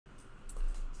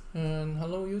And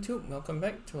hello YouTube, welcome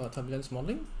back to our Turbulence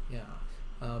Modeling.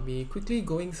 I'll be quickly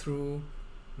going through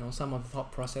some of the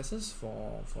thought processes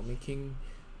for making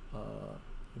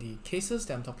the cases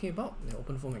that I'm talking about, the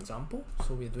OpenFOAM example.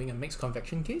 So we're doing a mixed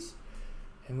convection case,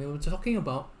 and we were talking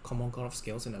about Kolmogorov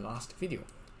scales in the last video,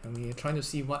 and we are trying to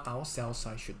see what our cell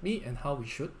size should be and how we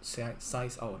should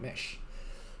size our mesh.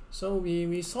 So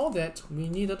we saw that we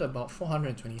needed about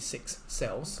 426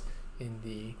 cells in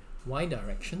the Y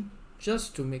direction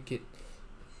just to make it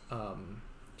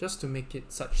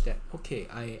such that okay,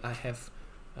 I have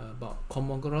about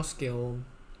Kolmogorov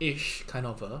scale-ish kind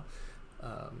of a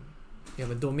you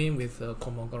have a domain with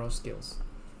Kolmogorov scales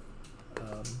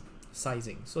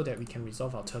sizing, so that we can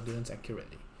resolve our turbulence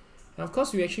accurately. And of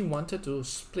course, we actually wanted to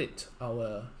split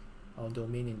our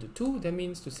domain into two. That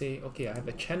means to say, okay, I have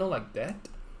a channel like that.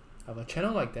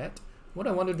 What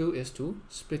I want to do is to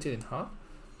split it in half,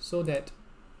 so that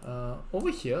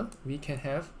over here we can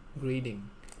have grading.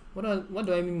 What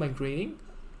do I mean by grading?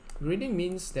 Grading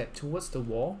means that towards the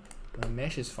wall my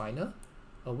mesh is finer,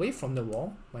 away from the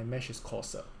wall my mesh is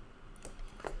coarser.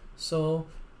 So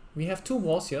we have two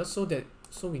walls here, so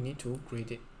we need to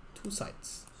grade it two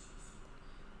sides.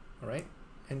 Alright,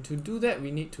 and to do that we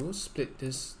need to split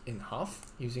this in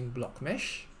half using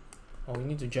BlockMesh, or we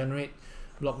need to generate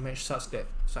BlockMesh such that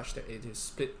it is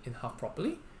split in half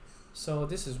properly. So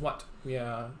this is what we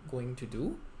are going to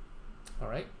do.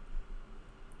 Alright,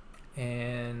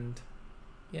 and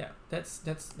yeah,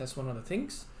 that's one of the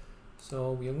things.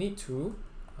 So we'll need to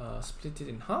split it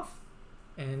in half,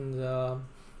 and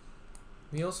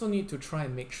we also need to try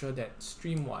and make sure that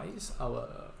stream-wise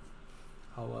our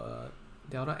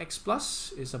delta x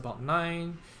plus is about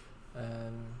 9,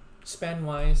 and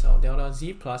span-wise our delta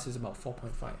z plus is about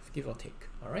 4.5, give or take.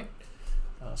 Alright,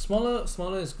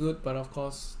 smaller is good, but of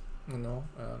course, too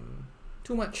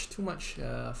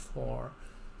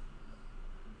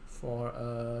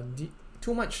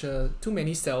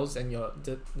many cells and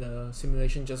the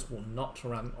simulation just will not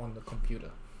run on the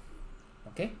computer.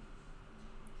 Okay,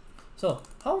 so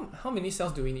how many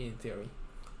cells do we need in theory?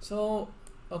 So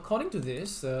according to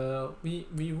this,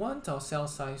 we want our cell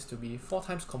size to be 4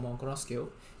 times Kolmogorov scale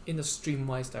in the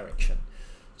streamwise direction.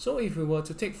 So if we were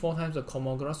to take 4 times the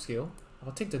Kolmogorov scale,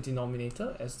 I'll take the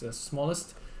denominator as the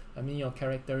smallest. I mean, your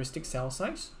characteristic cell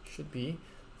size should be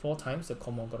 4 times the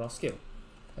Kolmogorov scale.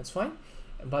 That's fine,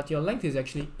 but your length is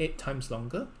actually 8 times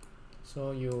longer.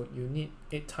 So you need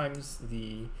 8 times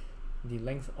the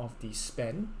length of the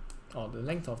span, or the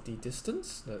length of the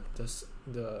distance,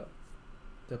 the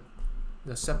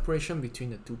separation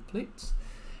between the two plates.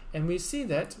 And we see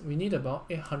that we need about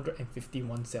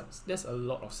 851 cells. That's a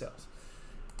lot of cells.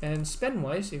 And span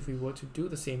wise, if we were to do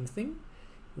the same thing,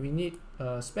 we need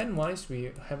span wise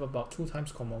we have about 2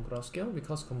 times Kolmogorov scale,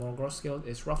 because Kolmogorov scale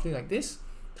is roughly like this.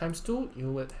 Times 2,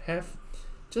 you would have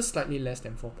just slightly less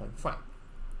than 4.5.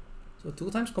 So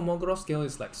 2 times Kolmogorov scale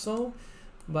is like so,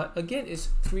 but again it's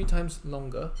 3 times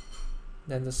longer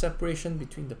than the separation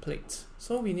between the plates.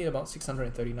 So we need about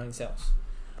 639 cells.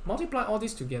 Multiply all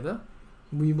this together,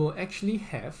 we will actually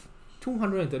have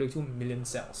 232 million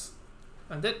cells.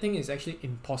 And that thing is actually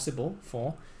impossible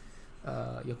for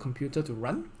your computer to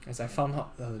run, as I found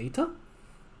out later.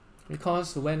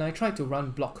 Because when I tried to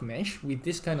run BlockMesh with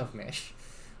this kind of mesh,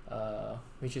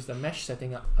 which is the mesh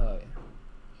setting up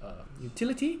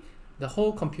utility, the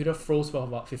whole computer froze for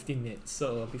about 15 minutes.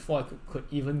 So before I could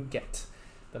even get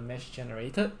the mesh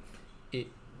generated, it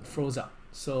froze up.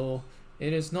 So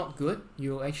it is not good.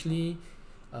 You actually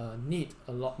need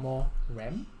a lot more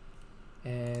RAM,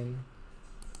 and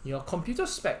your computer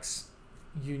specs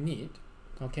you need.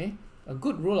 Okay, a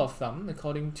good rule of thumb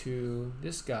according to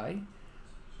this guy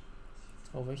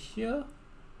over here,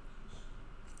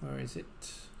 where is it?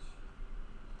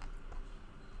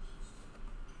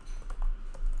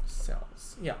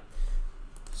 Cells. Yeah.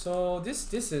 So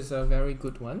this is a very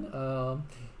good one.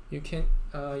 You can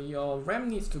your RAM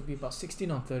needs to be about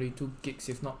 16 or 32 gigs,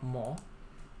 if not more.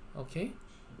 Okay.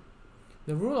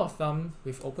 The rule of thumb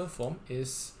with OpenFOAM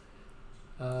is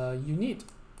you need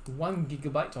 1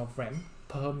 gigabyte of RAM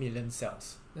per million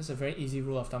cells. That's a very easy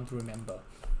rule of thumb to remember.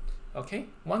 Okay,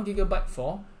 1 gigabyte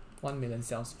for 1 million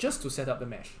cells, just to set up the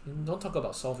mesh. Don't talk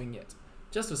about solving yet.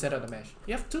 Just to set up the mesh.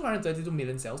 You have 232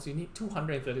 million cells, you need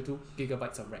 232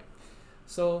 gigabytes of RAM.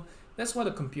 So that's why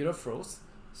the computer froze.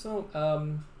 So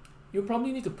you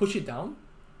probably need to push it down,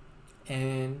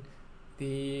 and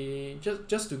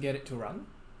just to get it to run,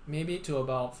 maybe to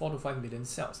about 4 to 5 million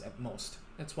cells at most.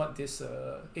 That's what this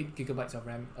 8 gigabytes of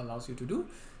RAM allows you to do.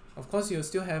 Of course, you'll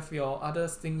still have your other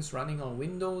things running on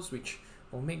Windows, which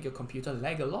will make your computer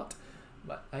lag a lot.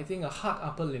 but I think a hard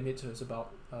upper limit is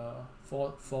about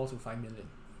 4 to 5 million,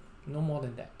 no more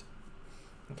than that.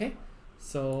 Okay,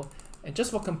 so and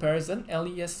just for comparison,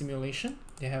 LES simulation,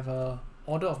 they have a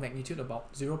order of magnitude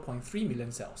about 0.3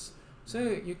 million cells. So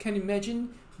you can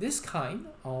imagine this kind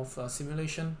of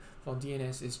simulation for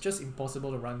DNS is just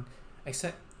impossible to run,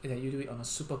 except that you do it on a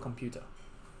supercomputer.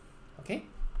 Okay.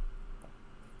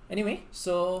 Anyway,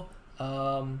 so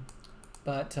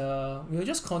we'll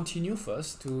just continue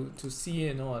first to see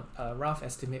a rough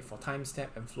estimate for time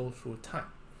step and flow through time.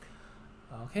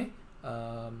 Okay.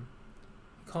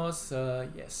 Because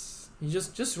yes, you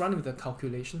just run with the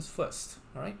calculations first.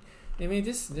 All right. Anyway,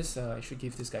 this I should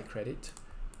give this guy credit.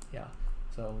 Yeah.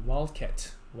 So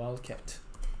Wildcat,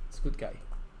 it's a good guy,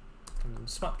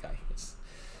 smart guy. Yes.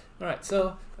 All right.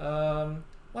 So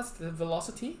what's the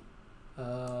velocity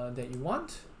that you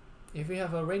want? If we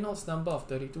have a Reynolds number of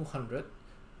 3200,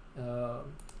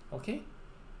 okay,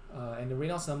 and the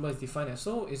Reynolds number is defined as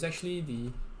so, is actually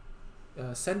the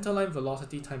centerline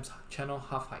velocity times channel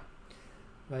half height.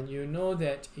 But you know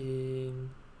that in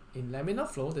laminar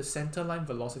flow, the centerline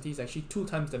velocity is actually 2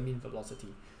 times the mean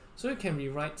velocity. So you can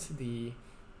rewrite the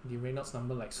Reynolds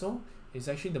number like so. It's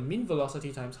actually the mean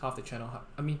velocity times half the channel height,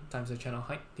 times the channel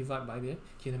height divided by the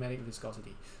kinematic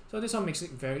viscosity. So this one makes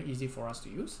it very easy for us to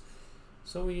use.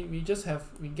 So we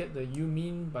get the U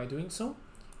mean by doing so.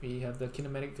 We have the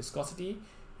kinematic viscosity,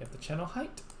 we have the channel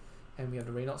height, and we have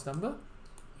the Reynolds number.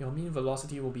 Your mean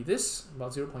velocity will be this,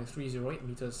 about 0.308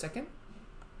 meters a second.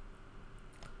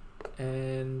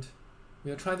 And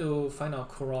we'll try to find our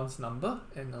Coron's number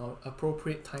and our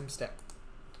appropriate time step.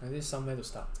 And this is somewhere to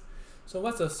start. So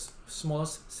what's the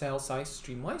smallest cell size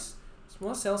streamwise?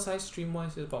 Smallest cell size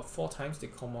streamwise is about 4 times the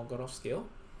Kolmogorov scale,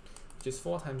 which is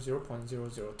 4 times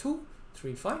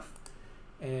 0.00235.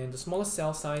 And the smallest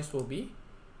cell size will be,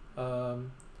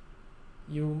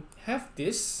 you have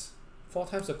this 4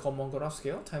 times the Kolmogorov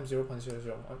scale times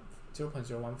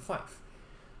 0.015.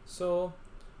 So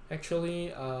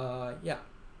actually, 4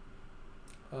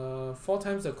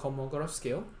 times the Kolmogorov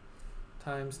scale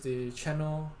times the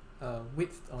channel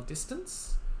width or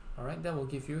distance. All right, that will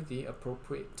give you the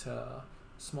appropriate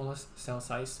smallest cell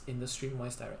size in the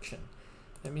streamwise direction.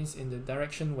 That means in the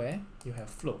direction where you have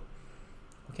flow.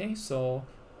 Okay, so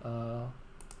I'll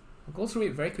go through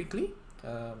it very quickly.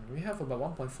 We have about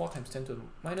 1.4 times 10 to the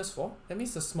minus 4. That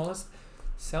means the smallest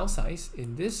cell size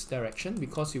in this direction,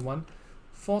 because you want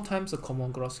 4 times the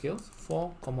Kolmogorov scales,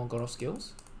 4 Kolmogorov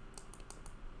scales.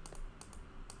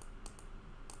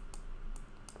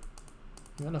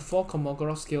 You want a 4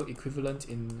 Kolmogorov scale equivalent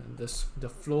in the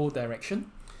flow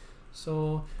direction.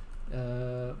 So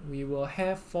we will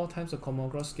have 4 times the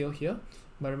Kolmogorov scale here.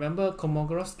 But remember,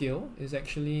 Kolmogorov scale is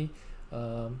actually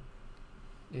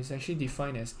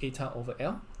defined as eta over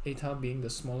L, eta being the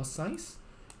smallest size,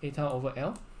 eta over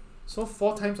L. So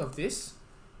 4 times of this,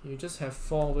 you just have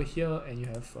 4 over here and you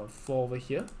have 4 over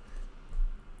here.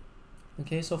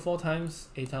 Okay, so 4 times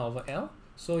eta over L.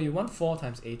 So you want 4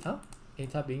 times eta,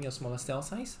 eta being your smallest cell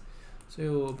size. So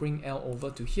you will bring L over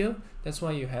to here. That's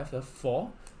why you have the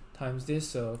 4 times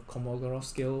this Kolmogorov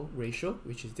scale ratio,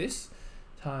 which is this,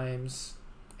 times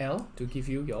L to give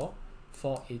you your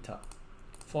 4 eta.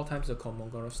 4 times the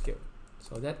Kolmogorov scale.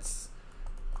 So that's,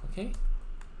 okay,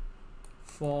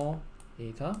 4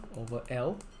 eta over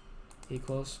L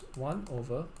equals 1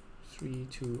 over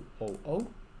 3200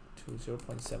 to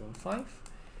 0.75.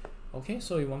 Okay,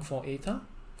 so you want 4 eta.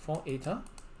 4 eta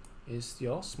is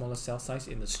your smallest cell size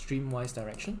in the streamwise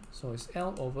direction. So it's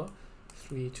L over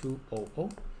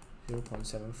 3200,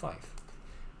 0.75.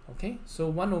 Okay, so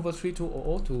 1 over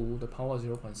 3200 to the power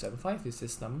 0.75 is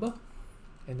this number.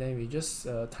 And then we just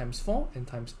times 4 and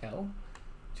times L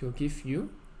to give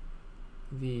you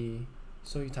the,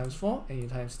 so you times 4 and you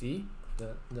times the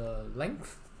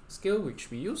length scale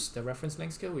which we use, the reference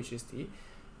length scale, which is the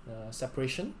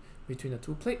separation between the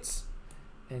two plates.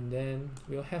 And then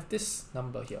we'll have this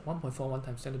number here, 1.41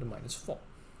 times 10 to the minus 4.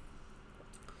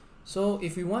 So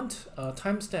if we want a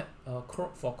time step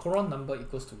for Coron number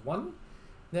equals to 1,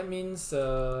 that means,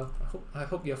 I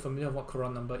hope you're familiar with what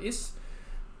Coron number is.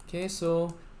 Okay,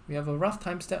 so we have a rough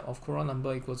time step of Coron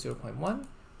number equals 0.1.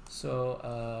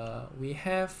 So we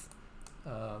have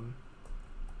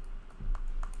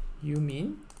U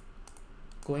mean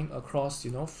going across,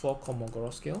 4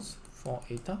 Kolmogorov scales, 4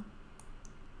 eta.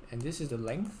 And this is the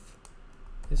length,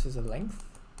 this is the length,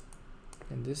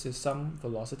 and this is some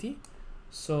velocity.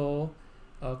 So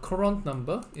Courant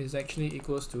number is actually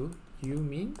equals to U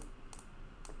mean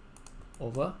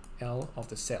over L of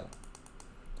the cell.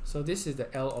 So this is the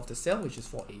L of the cell, which is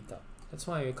 4 eta. That's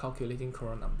why you're calculating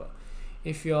Courant number.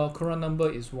 If your Courant number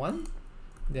is 1,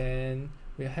 then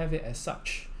we'll have it as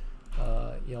such.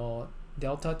 Your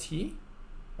delta t,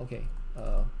 okay,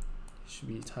 should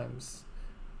be times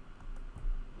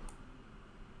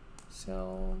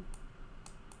cell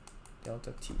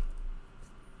delta t.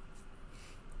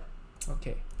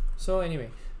 Okay, so anyway,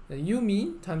 the u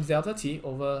mean times delta t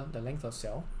over the length of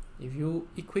cell. If you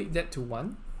equate that to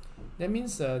 1, that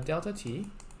means delta t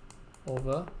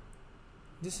over,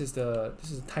 this is the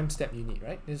time step you need,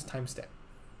 right? This is time step.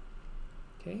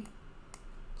 Okay,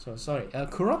 so sorry,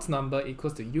 Courant's number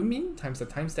equals to u mean times the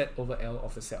time step over L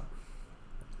of the cell.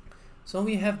 So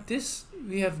we have this,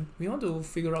 we want to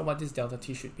figure out what this delta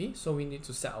t should be, so we need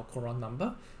to set our Courant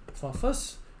number. For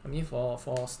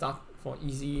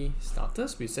easy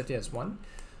starters, we set it as 1.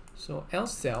 So L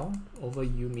cell over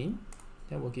u mean,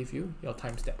 that will give you your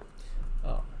time step.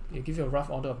 It give you a rough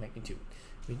order of magnitude.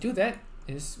 We do that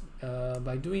is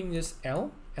by doing this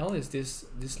L is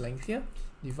this length here,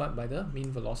 divided by the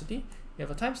mean velocity. We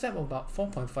have a time step of about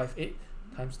 4.58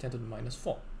 times 10 to the minus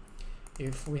 4.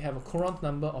 If we have a Courant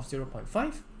number of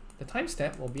 0.5, the time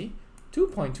step will be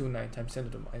 2.29 times 10 to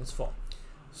the minus 4.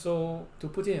 So to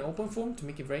put it in OpenFOAM, to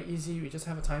make it very easy, we just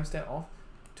have a time step of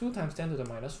 2 times 10 to the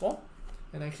minus 4.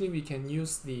 And actually we can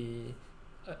use the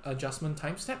adjustment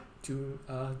time step to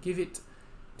give it,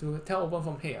 to tell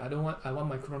OpenFOAM, hey, I want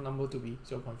my Courant number to be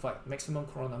 0.5, maximum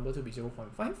Courant number to be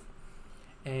 0.5.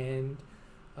 And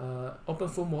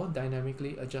OpenFOAM will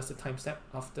dynamically adjust the time step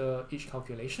after each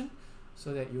calculation,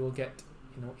 so that you will get,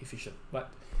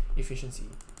 efficiency.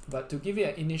 But to give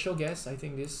it an initial guess, I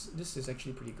think this is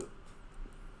actually pretty good.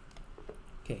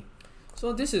 Okay,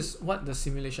 so this is what the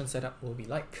simulation setup will be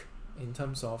like in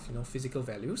terms of physical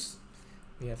values.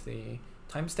 We have the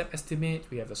time step estimate,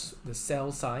 we have the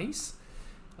cell size,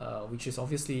 which is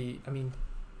obviously,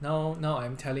 now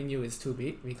I'm telling you it's too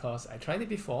big because I tried it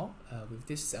before with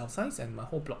this cell size and my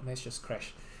whole BlockMesh just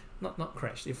crashed. Not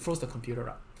crashed, it froze the computer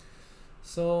up.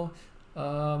 So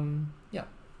yeah,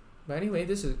 but anyway,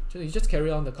 this is you just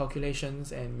carry on the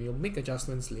calculations and we'll make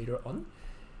adjustments later on.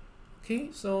 Okay,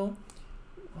 so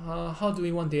how do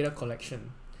we want data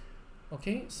collection?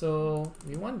 Okay, so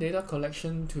we want data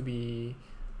collection to be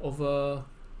over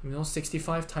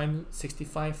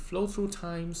 65 flow through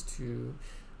times to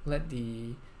let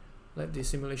the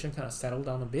simulation kind of settle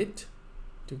down a bit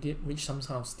to reach some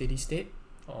sort of steady state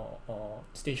or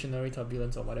stationary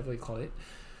turbulence or whatever you call it,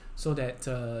 so that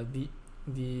the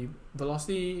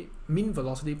mean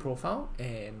velocity profile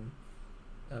and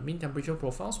mean temperature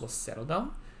profiles will settle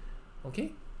down.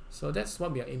 Okay, so that's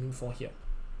what we are aiming for here.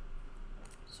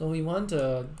 So we want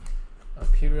a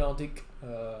periodic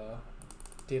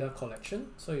data collection.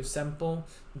 So you sample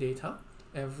data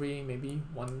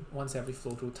once every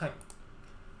flow through time.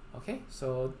 Okay,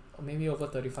 so maybe over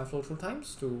 35 flow through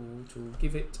times to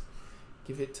give it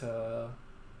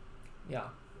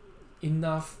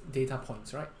enough data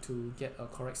points, right, to get a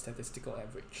correct statistical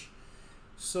average.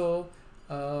 So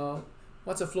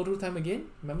what's a flow through time again?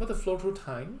 Remember, the flow through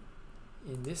time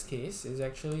in this case is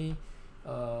actually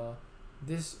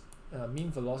this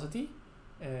mean velocity,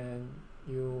 and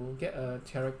you get a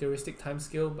characteristic time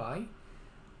scale by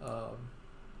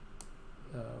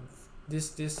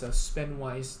this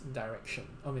span-wise direction,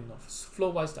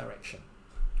 flow-wise direction.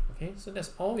 Okay, so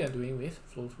that's all we are doing with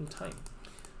flow through time.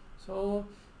 So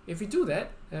if we do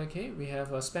that, okay, we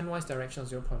have a span-wise direction of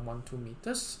 0.12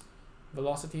 meters,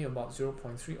 velocity about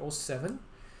 0.307.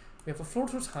 We have a flow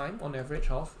through time on average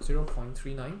of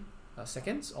 0.39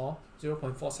 seconds or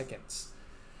 0.4 seconds.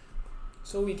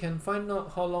 So we can find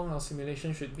out how long our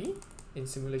simulation should be in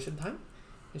simulation time.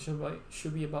 It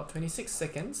should be about 26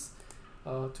 seconds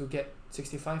to get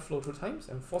 65 flow through times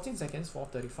and 14 seconds for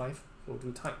 35 flow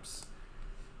through times.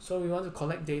 So we want to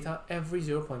collect data every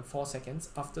 0.4 seconds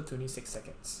after 26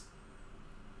 seconds.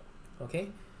 Okay,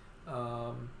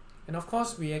 and of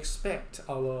course we expect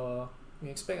our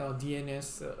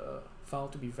DNS file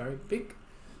to be very big.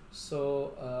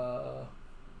 So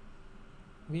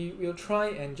we will try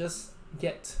and just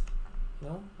get,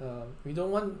 we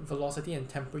don't want velocity and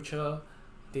temperature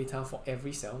data for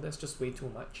every cell. That's just way too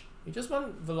much. We just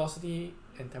want velocity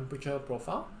and temperature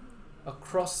profile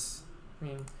across,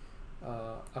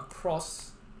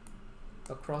 across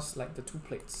like the two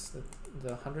plates, the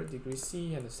 100 degrees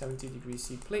C and the 70 degrees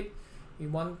C plate. We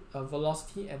want a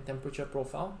velocity and temperature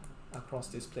profile across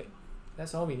this plate.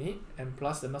 That's all we need, and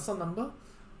plus the Nusselt number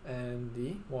and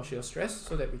the wall shear stress,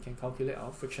 so that we can calculate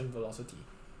our friction velocity.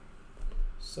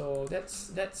 So that's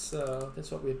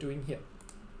what we're doing here.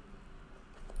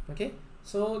 Okay,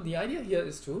 so the idea here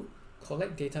is to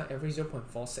collect data every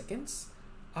 0.4 seconds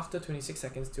after 26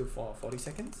 seconds to 40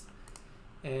 seconds,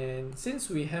 And since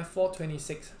we have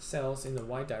 426 cells in the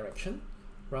y direction,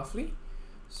 roughly,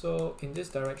 so in this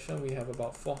direction we have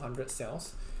about 400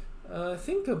 cells.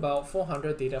 Think about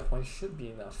 400 data points should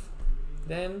be enough.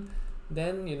 Then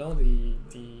you know the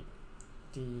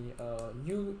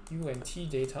U and T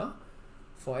data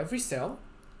for every cell.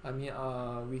 I mean,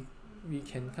 we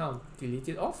can kind of delete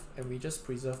it off and we just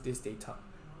preserve this data.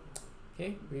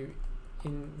 Okay,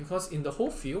 because in the whole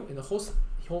field, in the whole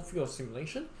field of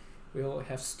simulation, we will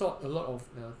have stored a lot of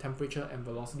temperature and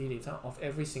velocity data of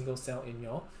every single cell in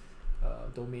your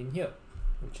domain here,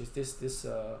 which is this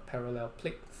parallel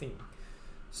plate thing.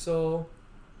 So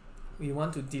we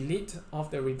want to delete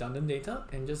off the redundant data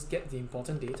and just get the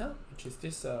important data, which is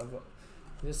this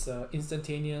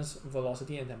instantaneous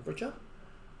velocity and temperature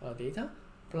data,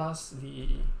 plus the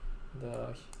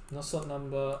Nusselt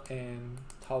number and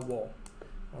tau wall.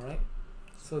 All right,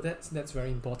 so that's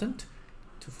very important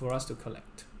for us to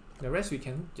collect. The rest we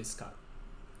can discard.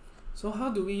 So how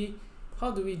do we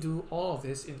do all of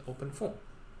this in OpenFOAM?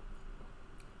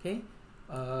 Okay,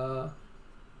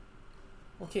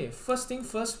 okay. First thing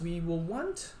first, we will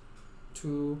want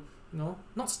to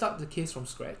not start the case from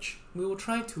scratch. We will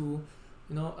try to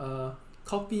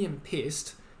copy and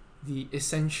paste the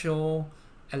essential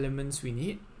elements we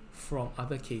need from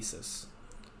other cases.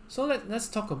 So let's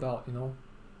talk about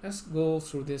let's go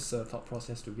through this thought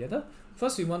process together.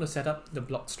 First, we want to set up the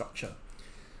block structure.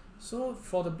 So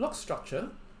for the block structure,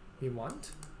 we may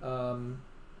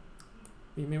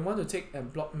want to take a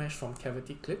BlockMesh from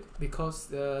Cavity Clip because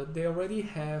they already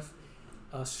have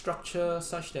a structure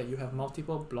such that you have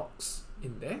multiple blocks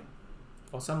in there,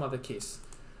 or some other case.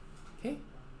 Okay,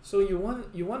 so you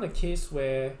want a case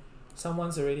where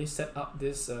someone's already set up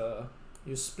this.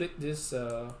 You split this.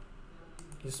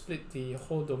 You split the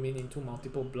whole domain into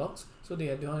multiple blocks, so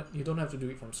you don't have to do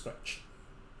it from scratch.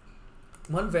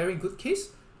 One very good case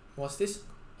was this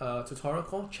tutorial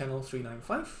called Channel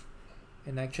 395,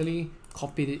 and actually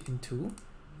copied it into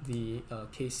the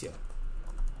case here.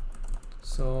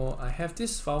 So I have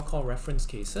this file called reference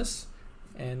cases,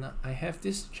 and I have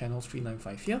this Channel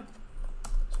 395 here.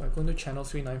 So I go to Channel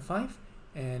 395,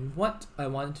 and what I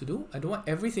want to do, I don't want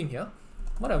everything here.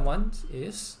 What I want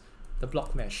is the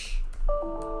block mesh.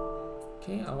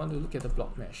 Okay, I want to look at the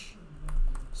block mesh.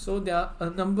 So there are a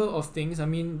number of things. I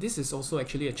mean, this is also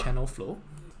actually a channel flow.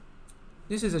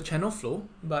 This is a channel flow,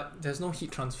 but there's no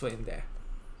heat transfer in there.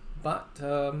 But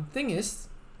thing is,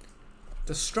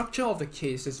 the structure of the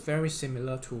case is very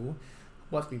similar to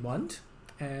what we want,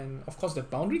 and of course the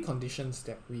boundary conditions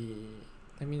that the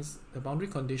boundary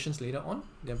conditions later on,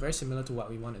 they're very similar to what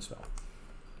we want as well.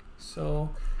 So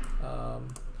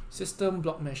system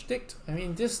block mesh dict, I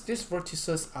mean these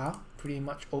vertices are pretty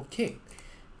much okay.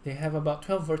 They have about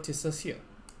 12 vertices here.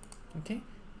 Okay,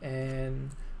 and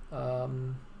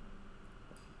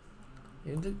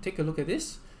you take a look at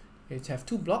this. It have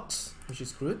 2 blocks, which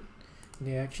is good.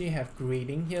 They actually have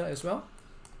grading here as well,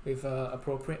 with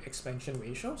appropriate expansion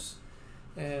ratios.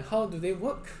 And how do they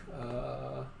work?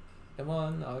 That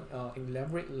one I'll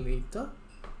elaborate later.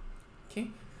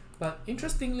 Okay, but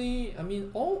interestingly, I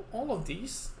mean all of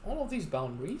these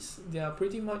boundaries, they are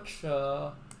pretty much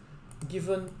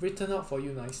written out for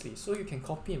you nicely, so you can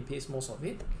copy and paste most of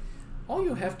it. All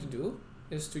you have to do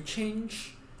is to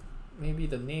change maybe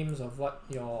the names of what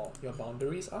your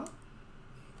boundaries are,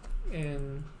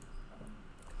 and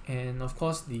of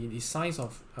course the size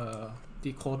of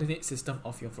the coordinate system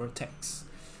of your vertex.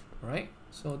 Right,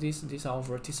 so these are our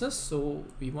vertices, so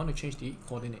we want to change the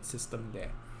coordinate system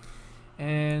there.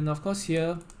 And of course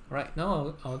here, right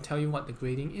now I'll tell you what the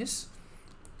grading is.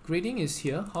 Grading is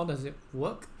here. How does it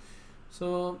work?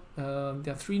 So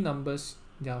there are 3 numbers.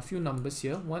 There are a few numbers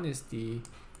here. One is in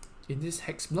this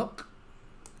hex block.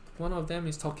 One of them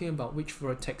is talking about which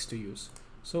vertex to use.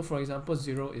 So for example,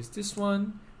 0 is this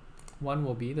one. 1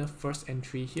 will be the first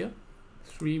entry here.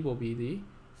 3 will be the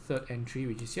third entry,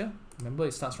 which is here. Remember,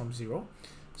 it starts from 0.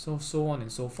 So on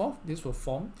and so forth. This will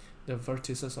form the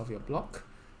vertices of your block.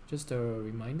 Just a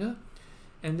reminder.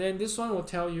 And then this one will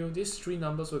tell you, these 3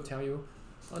 numbers will tell you,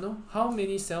 how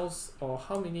many cells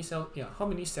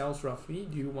roughly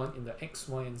do you want in the X,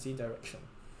 Y, and Z direction.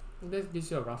 That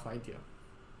gives you a rough idea.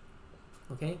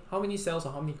 Okay, how many cells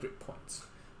or how many grid points?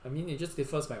 I mean, it just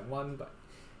differs by 1, but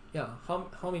yeah,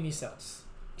 how many cells?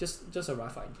 Just a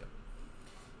rough idea.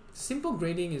 Simple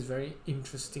grading is very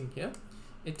interesting here.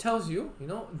 It tells you,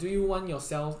 do you want your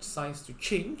cell size to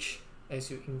change as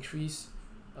you increase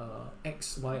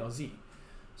X, Y, or Z?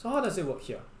 So how does it work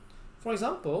here? For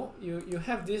example, you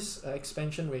have this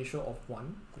expansion ratio of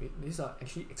 1. These are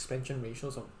actually expansion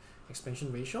ratios of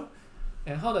expansion ratio.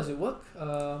 And how does it work?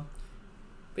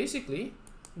 Basically,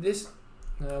 this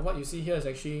what you see here is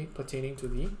actually pertaining to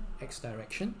the x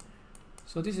direction.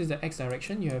 So this is the x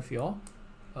direction. You have your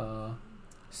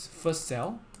first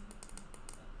cell,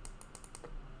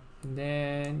 and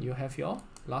then you have your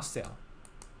last cell.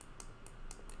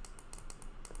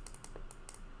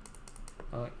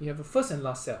 You have a first and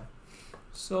last cell.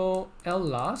 So L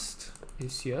last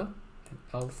is here and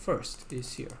L first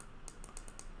is here.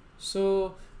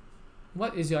 So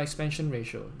what is your expansion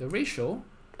ratio? The ratio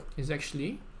is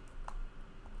actually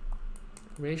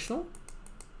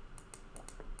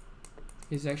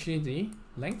the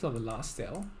length of the last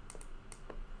cell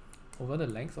over the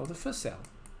length of the first cell.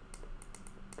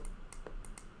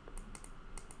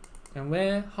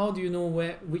 And how do you know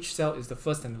which cell is the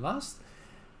first and the last?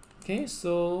 Okay,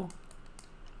 so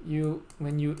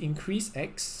when you increase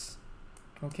x,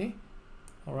 okay,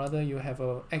 or rather you have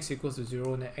a x equals to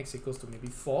 0 and then x equals to maybe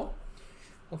 4,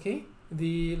 okay,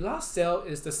 the last cell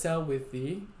is the cell with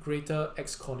the greater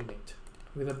x coordinate.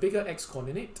 With a bigger x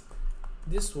coordinate,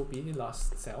 this will be the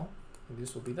last cell and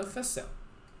this will be the first cell.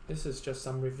 This is just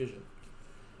some revision.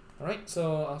 Alright,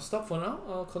 so I'll stop for now.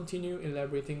 I'll continue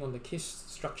elaborating on the case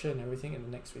structure and everything in the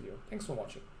next video. Thanks for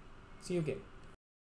watching. See you again.